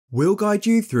We'll guide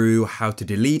you through how to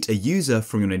delete a user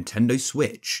from your Nintendo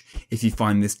Switch. If you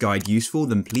find this guide useful,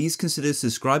 then please consider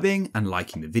subscribing and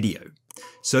liking the video.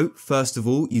 So first of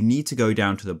all, you need to go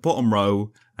down to the bottom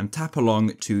row and tap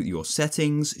along to your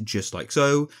settings, just like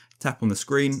so. Tap on the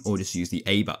screen or just use the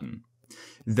A button.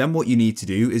 Then what you need to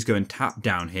do is go and tap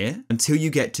down here until you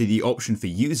get to the option for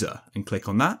user and click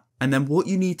on that. And then what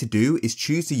you need to do is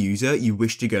choose the user you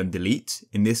wish to go and delete.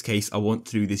 In this case, I want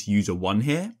to do this user 1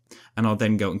 here, and I'll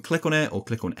then go and click on it or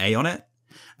click on A on it.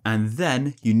 And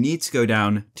then you need to go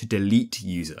down to delete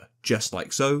user, just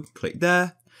like so. Click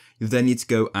there. You then need to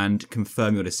go and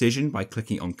confirm your decision by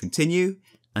clicking on continue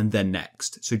and then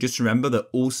next. So just remember that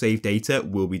all saved data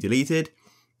will be deleted.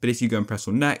 But if you go and press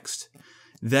on next,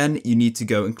 then you need to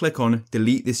go and click on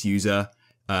delete this user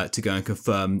to go and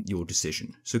confirm your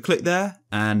decision. So click there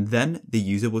and then the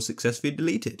user was successfully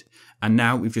deleted. And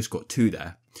now we've just got 2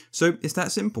 there. So it's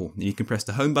that simple. You can press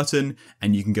the home button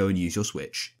and you can go and use your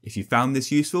Switch. If you found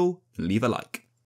this useful, leave a like.